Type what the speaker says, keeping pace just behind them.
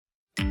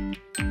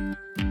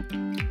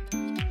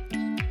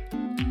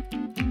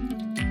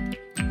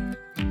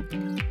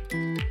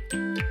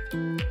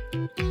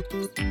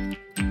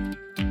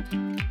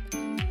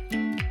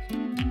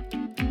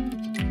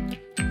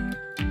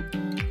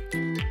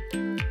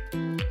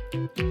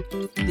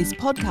This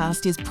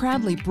podcast is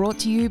proudly brought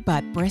to you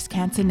by Breast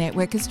Cancer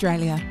Network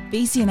Australia.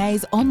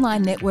 BCNA's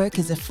online network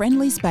is a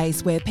friendly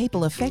space where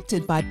people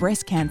affected by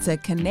breast cancer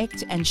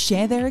connect and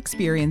share their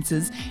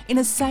experiences in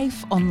a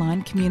safe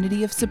online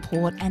community of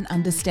support and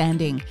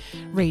understanding.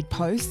 Read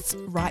posts,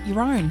 write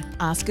your own,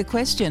 ask a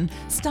question,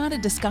 start a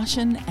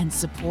discussion and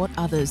support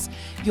others.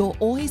 You're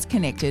always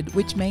connected,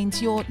 which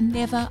means you're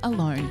never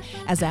alone,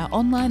 as our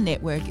online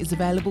network is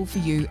available for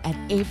you at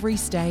every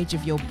stage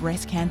of your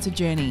breast cancer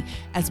journey,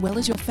 as well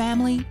as your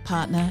family,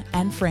 partner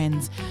and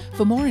friends.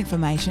 For more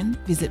information,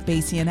 visit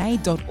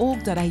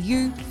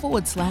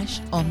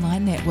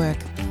bcna.org.au/online network.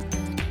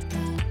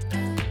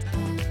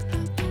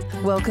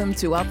 Welcome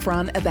to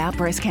Upfront About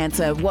Breast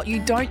Cancer, What You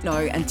Don't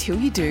Know Until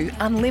You Do,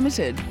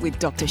 Unlimited, with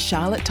Dr.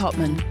 Charlotte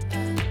Topman.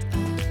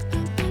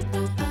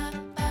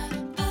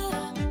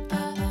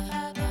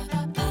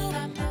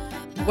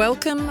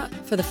 Welcome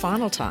for the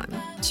final time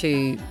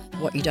to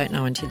What You Don't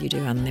Know Until You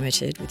Do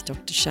Unlimited with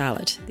Dr.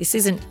 Charlotte. This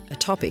isn't a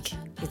topic,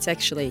 it's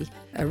actually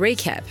a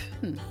recap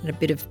and a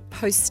bit of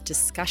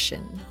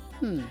post-discussion.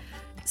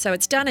 So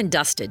it's done and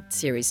dusted,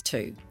 Series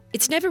 2.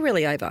 It's never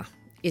really over,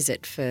 is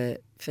it, for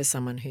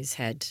someone who's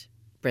had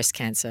breast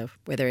cancer,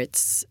 whether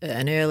it's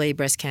an early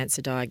breast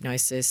cancer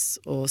diagnosis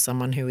or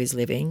someone who is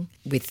living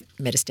with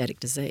metastatic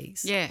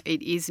disease? Yeah,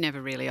 it is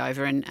never really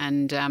over,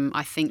 and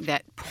I think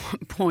that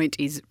point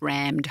is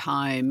rammed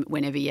home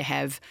whenever you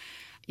have,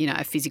 you know,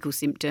 a physical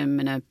symptom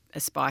and a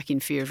spike in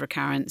fear of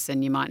recurrence,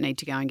 and you might need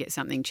to go and get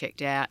something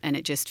checked out, and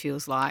it just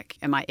feels like,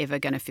 am I ever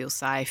going to feel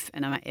safe,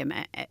 and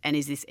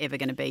is this ever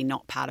going to be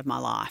not part of my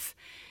life?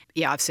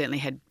 Yeah, I've certainly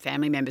had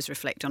family members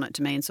reflect on it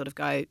to me and sort of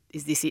go,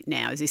 is this it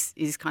now? Is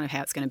this kind of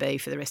how it's going to be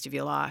for the rest of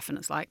your life? And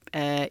it's like,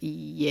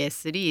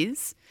 yes, it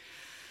is.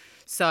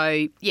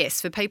 So,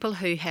 yes, for people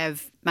who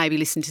have maybe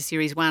listened to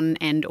Series 1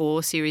 and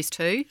or Series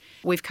 2,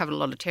 we've covered a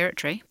lot of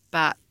territory,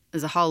 but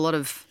there's a whole lot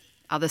of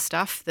other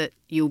stuff that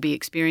you'll be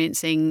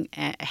experiencing,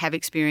 have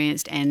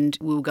experienced and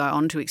will go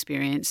on to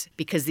experience,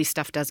 because this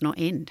stuff does not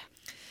end.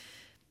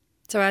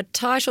 So our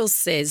title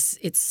says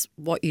it's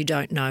what you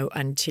don't know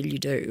until you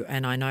do,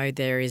 and I know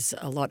there is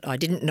a lot I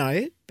didn't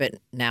know, but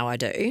now I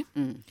do.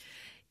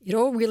 It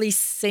all really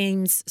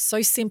seems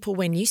so simple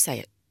when you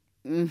say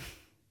it.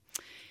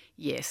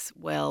 Yes,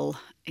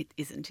 well, it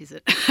isn't, is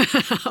it?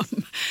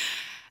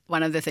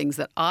 One of the things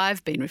that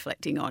I've been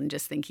reflecting on,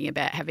 just thinking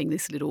about having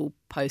this little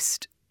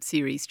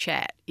post-series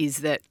chat, is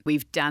that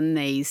we've done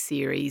these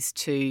series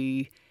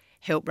to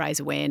help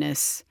raise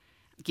awareness,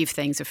 give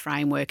things a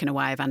framework and a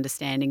way of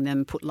understanding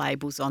them, put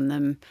labels on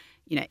them,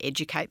 you know,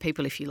 educate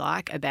people, if you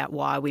like, about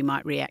why we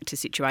might react to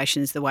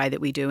situations the way that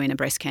we do in a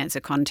breast cancer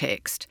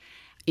context.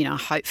 You know,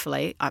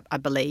 hopefully, I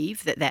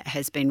believe that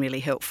has been really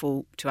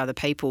helpful to other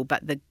people.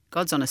 But the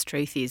God's honest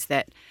truth is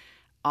that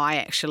I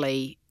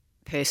actually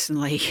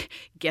personally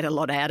get a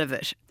lot out of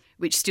it,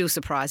 which still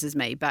surprises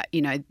me. But,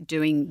 you know,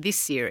 doing this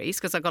series,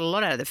 because I got a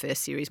lot out of the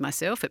first series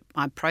myself,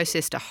 I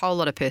processed a whole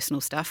lot of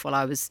personal stuff while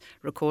I was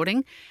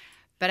recording.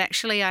 But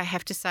actually, I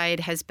have to say it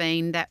has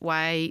been that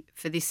way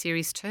for this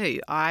series too.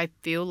 I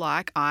feel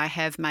like I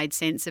have made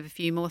sense of a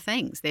few more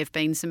things. There have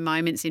been some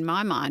moments in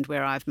my mind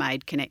where I've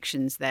made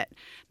connections that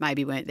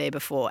maybe weren't there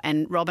before.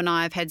 And Rob and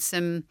I have had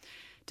some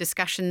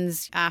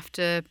discussions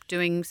after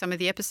doing some of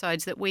the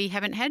episodes that we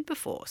haven't had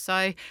before.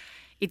 So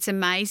it's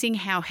amazing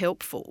how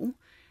helpful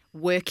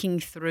working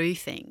through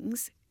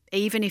things,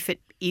 even if it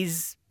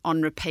is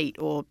on repeat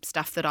or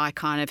stuff that I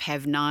kind of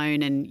have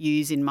known and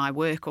use in my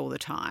work all the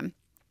time.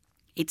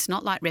 It's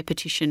not like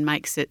repetition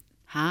makes it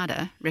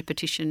harder.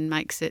 Repetition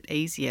makes it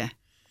easier.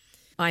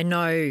 I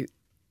know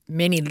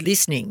many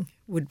listening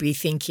would be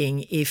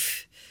thinking,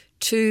 if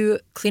two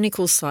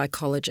clinical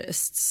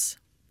psychologists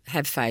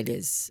have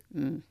failures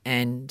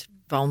and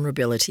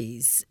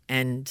vulnerabilities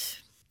and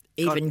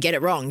even get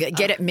it wrong,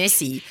 get it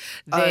messy,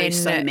 then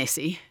so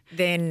messy.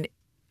 Then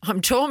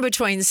I'm torn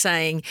between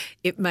saying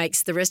it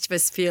makes the rest of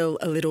us feel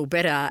a little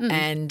better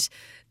and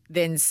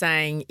then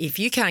saying, if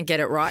you can't get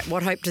it right,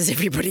 what hope does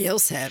everybody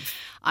else have?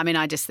 I mean,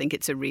 I just think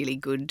it's a really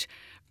good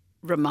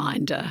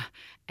reminder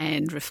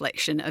and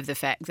reflection of the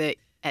fact that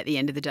at the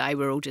end of the day,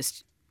 we're all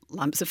just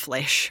lumps of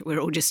flesh. We're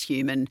all just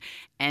human,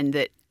 and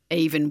that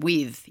even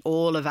with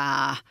all of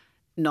our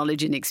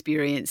knowledge and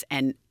experience,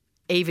 and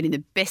even in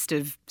the best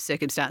of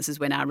circumstances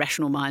when our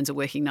rational minds are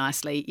working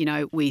nicely, you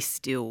know, we're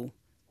still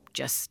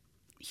just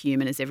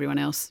human as everyone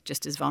else,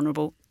 just as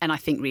vulnerable. And I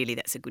think really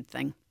that's a good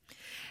thing.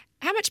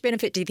 How much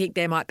benefit do you think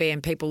there might be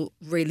in people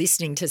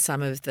re-listening to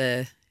some of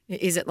the –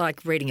 is it like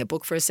reading a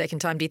book for a second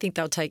time? Do you think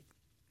they'll take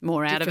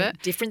more out of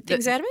it? Different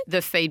things out of it?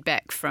 The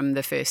feedback from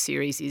the first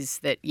series is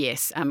that,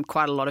 yes,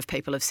 quite a lot of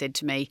people have said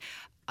to me,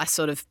 I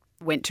sort of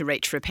went to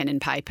reach for a pen and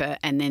paper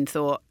and then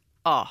thought,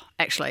 oh,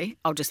 actually,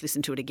 I'll just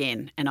listen to it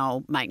again and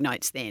I'll make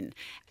notes then.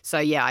 So,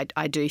 yeah,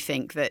 I do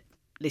think that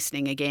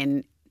listening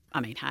again,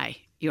 I mean,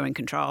 hey, you're in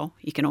control.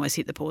 You can always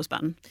hit the pause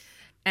button.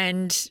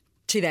 And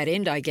to that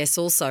end, I guess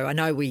also, I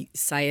know we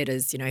say it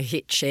as, you know,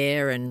 hit,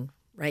 share and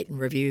rate and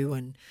review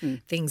and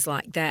things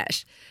like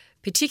that.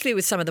 particularly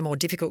with some of the more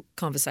difficult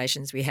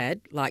conversations we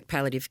had, like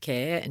palliative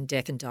care and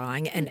death and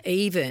dying, and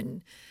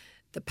even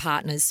the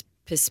partner's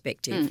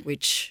perspective,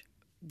 which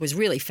was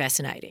really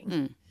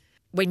fascinating.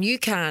 When you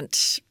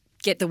can't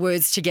get the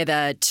words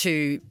together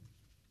to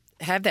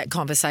have that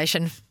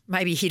conversation,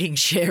 maybe hitting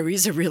share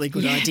is a really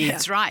good idea.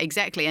 That's right,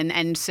 exactly.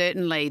 And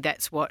certainly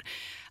that's what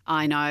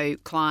I know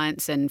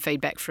clients and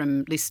feedback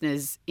from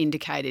listeners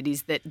indicated,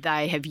 is that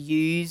they have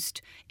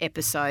used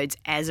episodes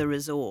as a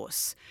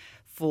resource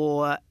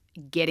for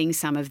getting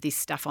some of this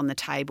stuff on the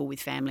table with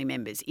family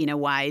members in a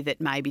way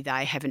that maybe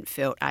they haven't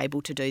felt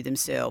able to do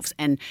themselves.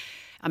 And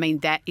I mean,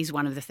 that is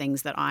one of the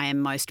things that I am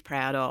most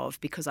proud of,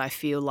 because I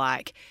feel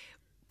like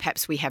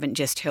perhaps we haven't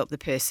just helped the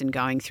person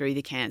going through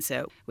the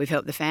cancer, we've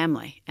helped the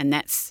family. And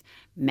that's,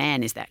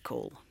 man, is that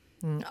cool.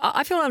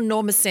 I feel an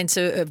enormous sense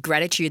of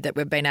gratitude that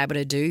we've been able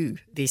to do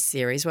this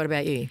series. What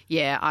about you?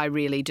 Yeah, I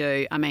really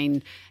do. I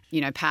mean,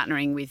 you know,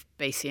 partnering with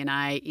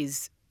BCNA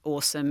is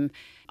awesome.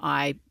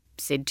 I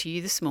said to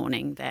you this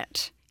morning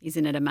that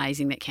isn't it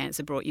amazing that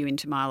cancer brought you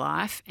into my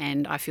life?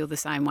 And I feel the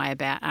same way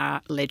about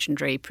our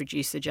legendary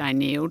producer, Jane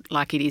Neild.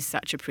 Like, it is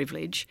such a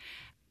privilege.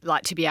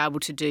 Like, to be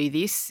able to do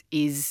this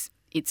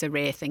it's a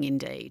rare thing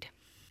indeed.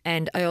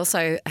 And I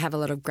also have a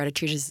lot of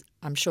gratitude, as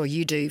I'm sure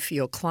you do, for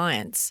your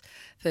clients,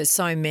 for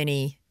so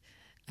many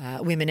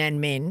women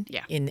and men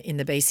in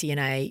the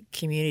BCNA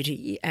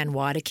community and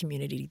wider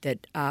community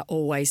that are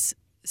always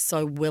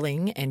so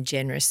willing and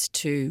generous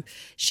to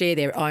share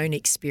their own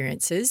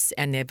experiences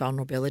and their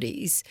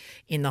vulnerabilities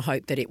in the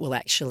hope that it will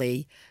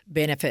actually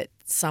benefit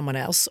someone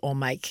else or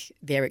make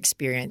their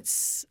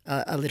experience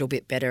a little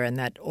bit better. And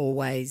that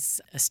always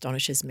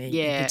astonishes me,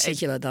 in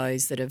particular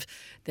those that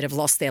have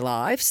lost their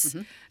lives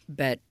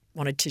but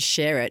wanted to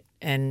share it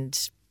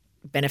and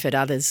benefit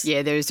others.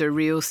 Yeah, there's a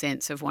real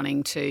sense of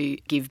wanting to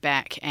give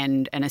back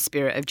and a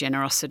spirit of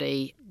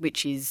generosity,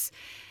 which is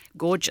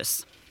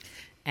gorgeous.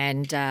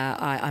 And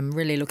I'm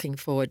really looking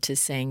forward to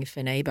seeing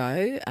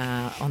Finebo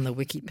on the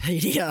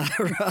Wikipedia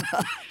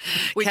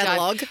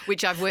catalogue.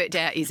 Which I've worked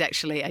out is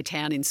actually a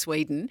town in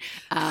Sweden.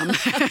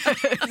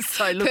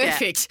 So look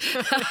Perfect.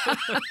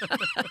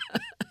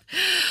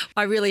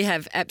 I really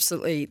have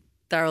absolutely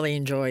thoroughly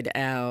enjoyed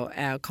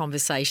our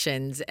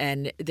conversations,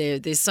 and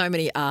there's so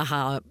many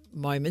aha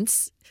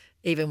moments,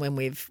 even when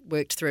we've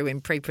worked through in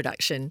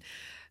pre-production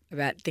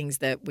about things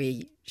that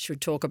we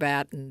should talk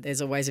about, and there's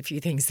always a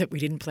few things that we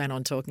didn't plan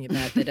on talking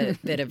about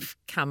that have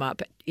come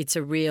up. It's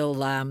a real,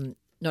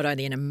 not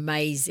only an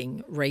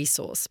amazing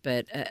resource,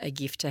 but a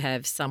gift to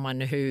have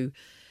someone who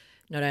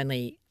not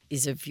only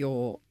is of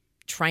your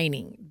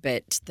training,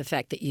 but the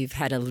fact that you've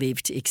had a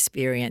lived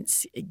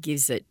experience, it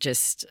gives it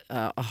just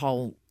a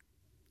whole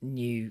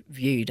new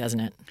view, doesn't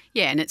it?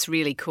 Yeah, and it's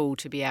really cool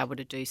to be able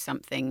to do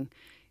something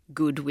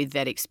good with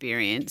that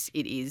experience.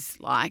 It is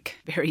like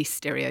very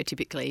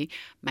stereotypically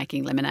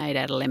making lemonade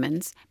out of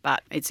lemons,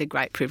 but it's a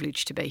great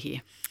privilege to be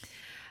here.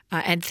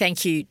 And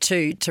thank you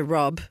to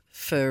Rob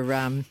for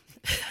I'm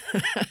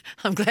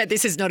glad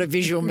this is not a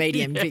visual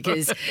medium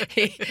because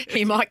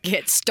he might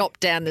get stopped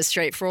down the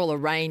street for all a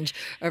range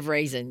of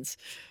reasons.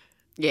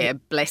 Yeah,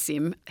 bless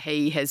him.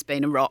 He has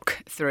been a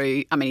rock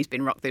through, he's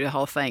been a rock through the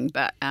whole thing,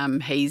 but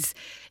he's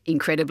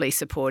incredibly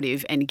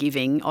supportive and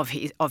giving of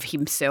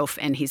himself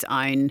and his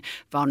own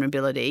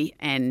vulnerability.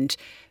 And,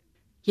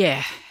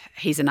 yeah,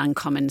 he's an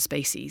uncommon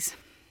species.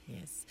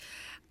 Yes.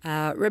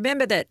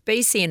 Remember that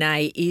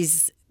BCNA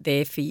is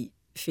there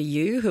for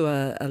you who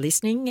are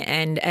listening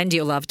and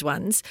your loved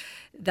ones.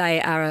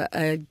 They are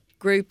a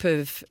group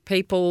of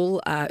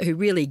people who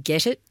really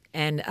get it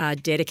and are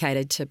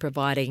dedicated to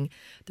providing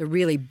the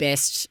really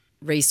best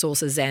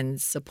resources and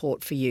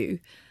support for you.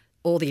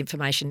 All the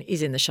information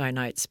is in the show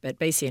notes, but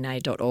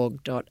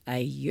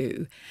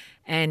bcna.org.au.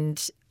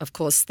 And, of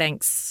course,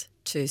 thanks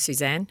to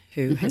Suzanne,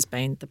 who has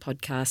been the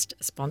podcast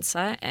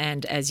sponsor,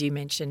 and, as you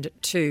mentioned,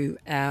 to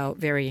our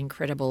very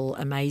incredible,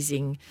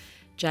 amazing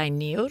Jane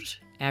Neild,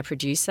 our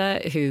producer,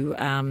 who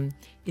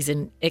is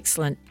an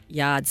excellent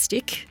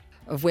yardstick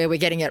of where we're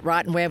getting it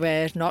right and where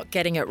we're not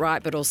getting it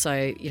right, but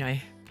also,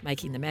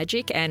 making the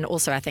magic. And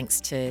also our thanks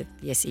to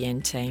the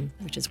SEN team,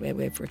 which is where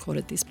we've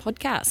recorded this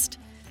podcast.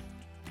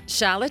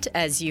 Charlotte,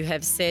 as you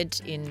have said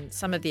in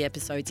some of the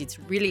episodes, it's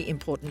really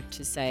important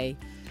to say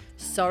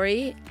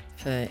sorry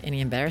for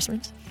any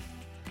embarrassment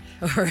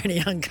or any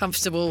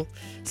uncomfortable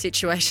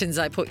situations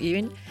I put you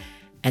in,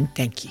 and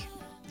thank you.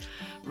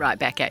 Right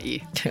back at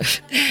you.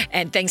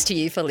 And thanks to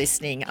you for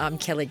listening. I'm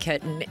Kelly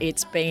Curtin.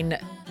 It's been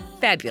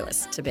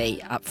fabulous to be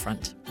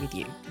upfront with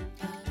you.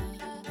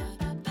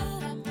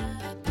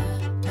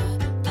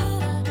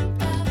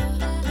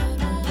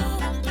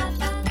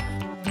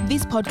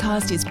 This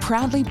podcast is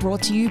proudly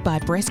brought to you by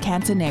Breast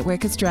Cancer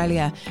Network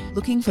Australia.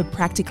 Looking for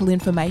practical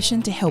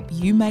information to help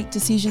you make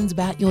decisions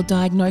about your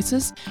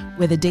diagnosis,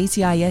 whether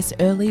DCIS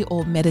early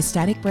or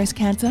metastatic breast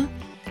cancer?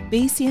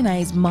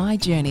 BCNA's My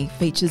Journey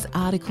features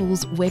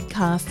articles,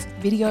 webcasts,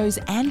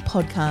 videos and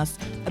podcasts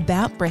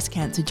about breast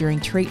cancer during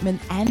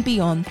treatment and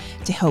beyond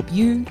to help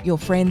you, your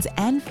friends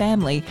and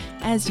family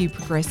as you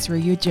progress through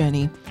your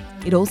journey.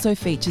 It also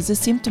features a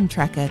symptom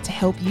tracker to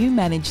help you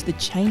manage the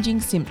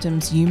changing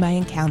symptoms you may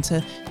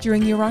encounter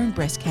during your own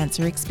breast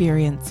cancer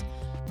experience.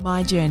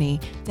 My Journey.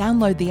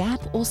 Download the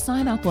app or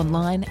sign up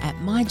online at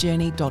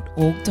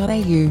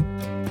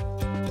myjourney.org.au.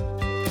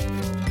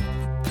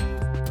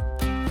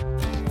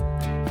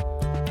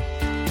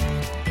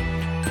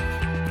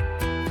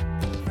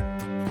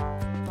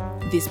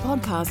 This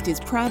podcast is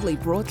proudly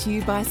brought to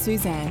you by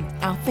Suzanne.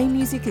 Our theme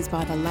music is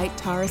by the late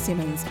Tara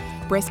Simmons.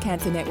 Breast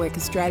Cancer Network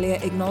Australia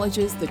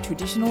acknowledges the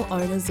traditional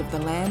owners of the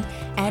land,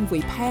 and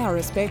we pay our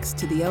respects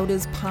to the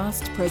elders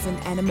past,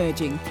 present and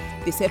emerging.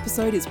 This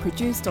episode is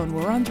produced on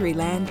Wurundjeri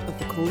land of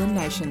the Kulin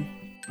Nation.